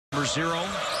number 0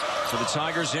 for the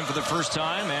Tigers, in for the first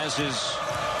time, as is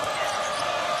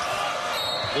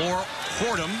UGUR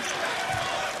HORTUM.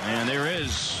 And there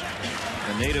is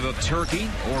the native of Turkey,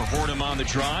 UGUR HORTUM, on the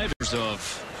drive.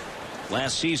 Of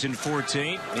last season,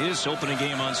 14. His opening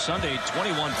game on Sunday,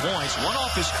 21 points, one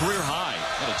off his career high.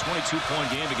 Had a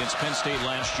 22-point game against Penn State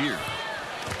last year.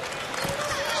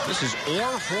 This is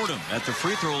UGUR HORTUM at the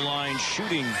free throw line,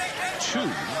 shooting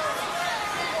 2.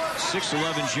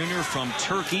 6'11" junior from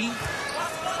Turkey.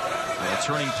 A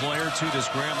returning player to this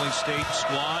Grambling State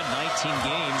squad, 19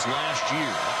 games last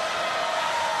year.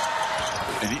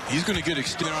 And he's going to get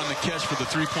extended on the catch for the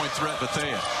three-point threat,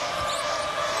 Bethea.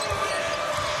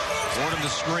 HORTUM the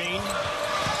screen.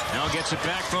 Now gets it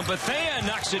back from Bethea,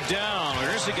 knocks it down.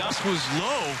 There's the guy. Was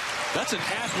low. That's an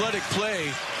athletic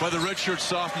play by the redshirt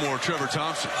sophomore, Trevor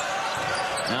Thompson.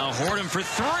 Now HORTUM for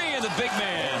 3, and the big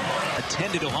man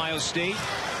attended Ohio State.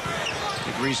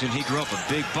 Big reason he grew up a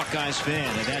big Buckeyes fan.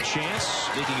 And that chance,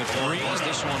 speaking of threes,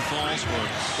 this one falls for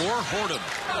UGUR HORTUM.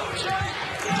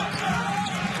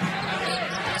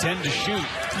 10 to shoot.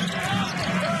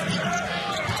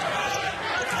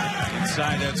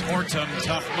 Inside, that's HORTUM.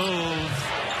 Tough move.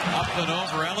 Up and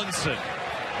over Ellenson.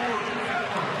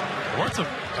 HORTUM,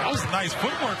 that was nice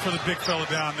footwork for the big fella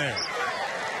down there.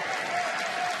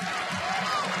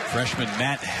 Freshman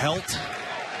Matt Helt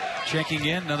checking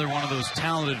in. Another one of those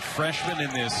talented freshmen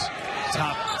in this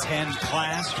top 10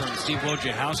 class from Steve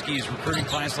Wojciechowski's recruiting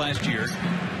class last year.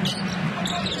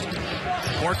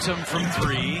 HORTUM from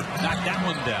 3. Knocked that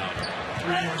one down.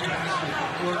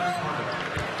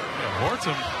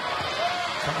 HORTUM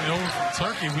coming over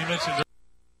from Turkey. We mentioned